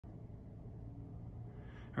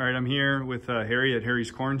All right, I'm here with Harry at Harry's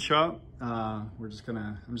Corn Shop. I'm just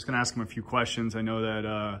gonna ask him a few questions. I know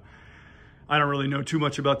that I don't really know too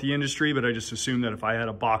much about the industry, but I just assumed that if I had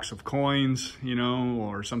a box of coins,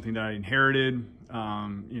 or something that I inherited,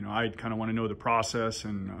 I'd kind of want to know the process.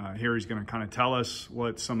 And Harry's gonna kind of tell us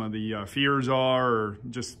what some of the fears are, or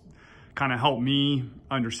just kind of help me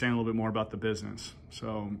understand a little bit more about the business.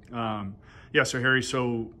 So yeah, so Harry,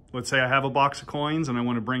 so let's say I have a box of coins and I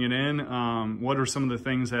want to bring it in. What are some of the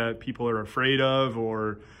things that people are afraid of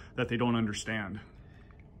or that they don't understand?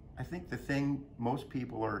 I think the thing most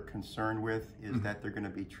people are concerned with is that they're going to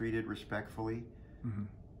be treated respectfully,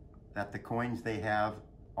 that the coins they have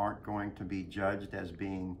aren't going to be judged as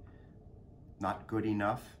being not good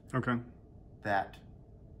enough, that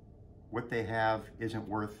what they have isn't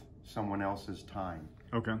worth someone else's time.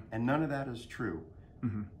 And none of that is true.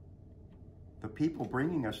 The people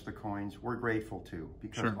bringing us the coins, we're grateful to,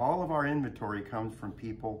 because all of our inventory comes from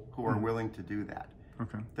people who are willing to do that.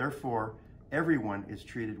 Therefore, everyone is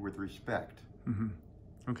treated with respect.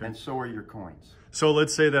 And so are your coins. So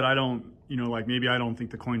let's say that I don't, maybe I don't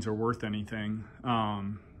think the coins are worth anything,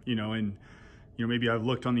 maybe I've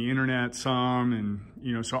looked on the internet some,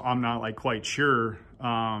 and, so I'm not quite sure.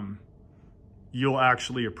 You'll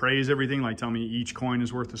actually appraise everything, tell me each coin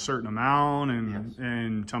is worth a certain amount,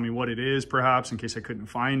 and tell me what it is, perhaps, in case I couldn't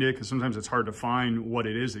find it, because sometimes it's hard to find what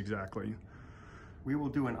it is exactly. We will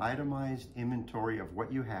do an itemized inventory of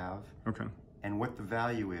what you have and what the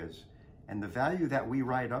value is. And the value that we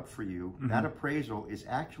write up for you, that appraisal is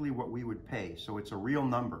actually what we would pay. So it's a real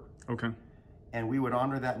number. And we would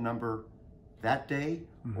honor that number that day,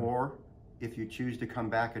 or if you choose to come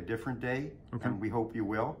back a different day, and we hope you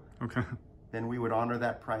will, then we would honor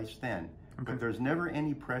that price then. But there's never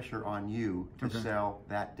any pressure on you to sell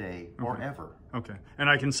that day or ever. And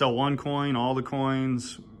I can sell one coin, all the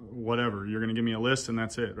coins, whatever. You're going to give me a list and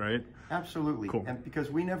that's it, right? Absolutely. Cool. And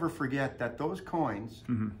because we never forget that those coins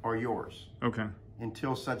are yours.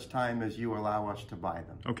 Until such time as you allow us to buy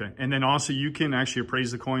them. And then also you can actually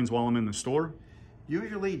appraise the coins while I'm in the store?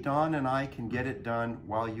 Usually Don and I can get it done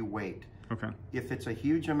while you wait. If it's a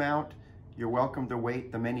huge amount, you're welcome to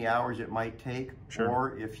wait the many hours it might take.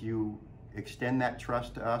 Or if you extend that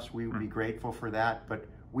trust to us, we would be grateful for that. But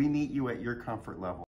we meet you at your comfort level.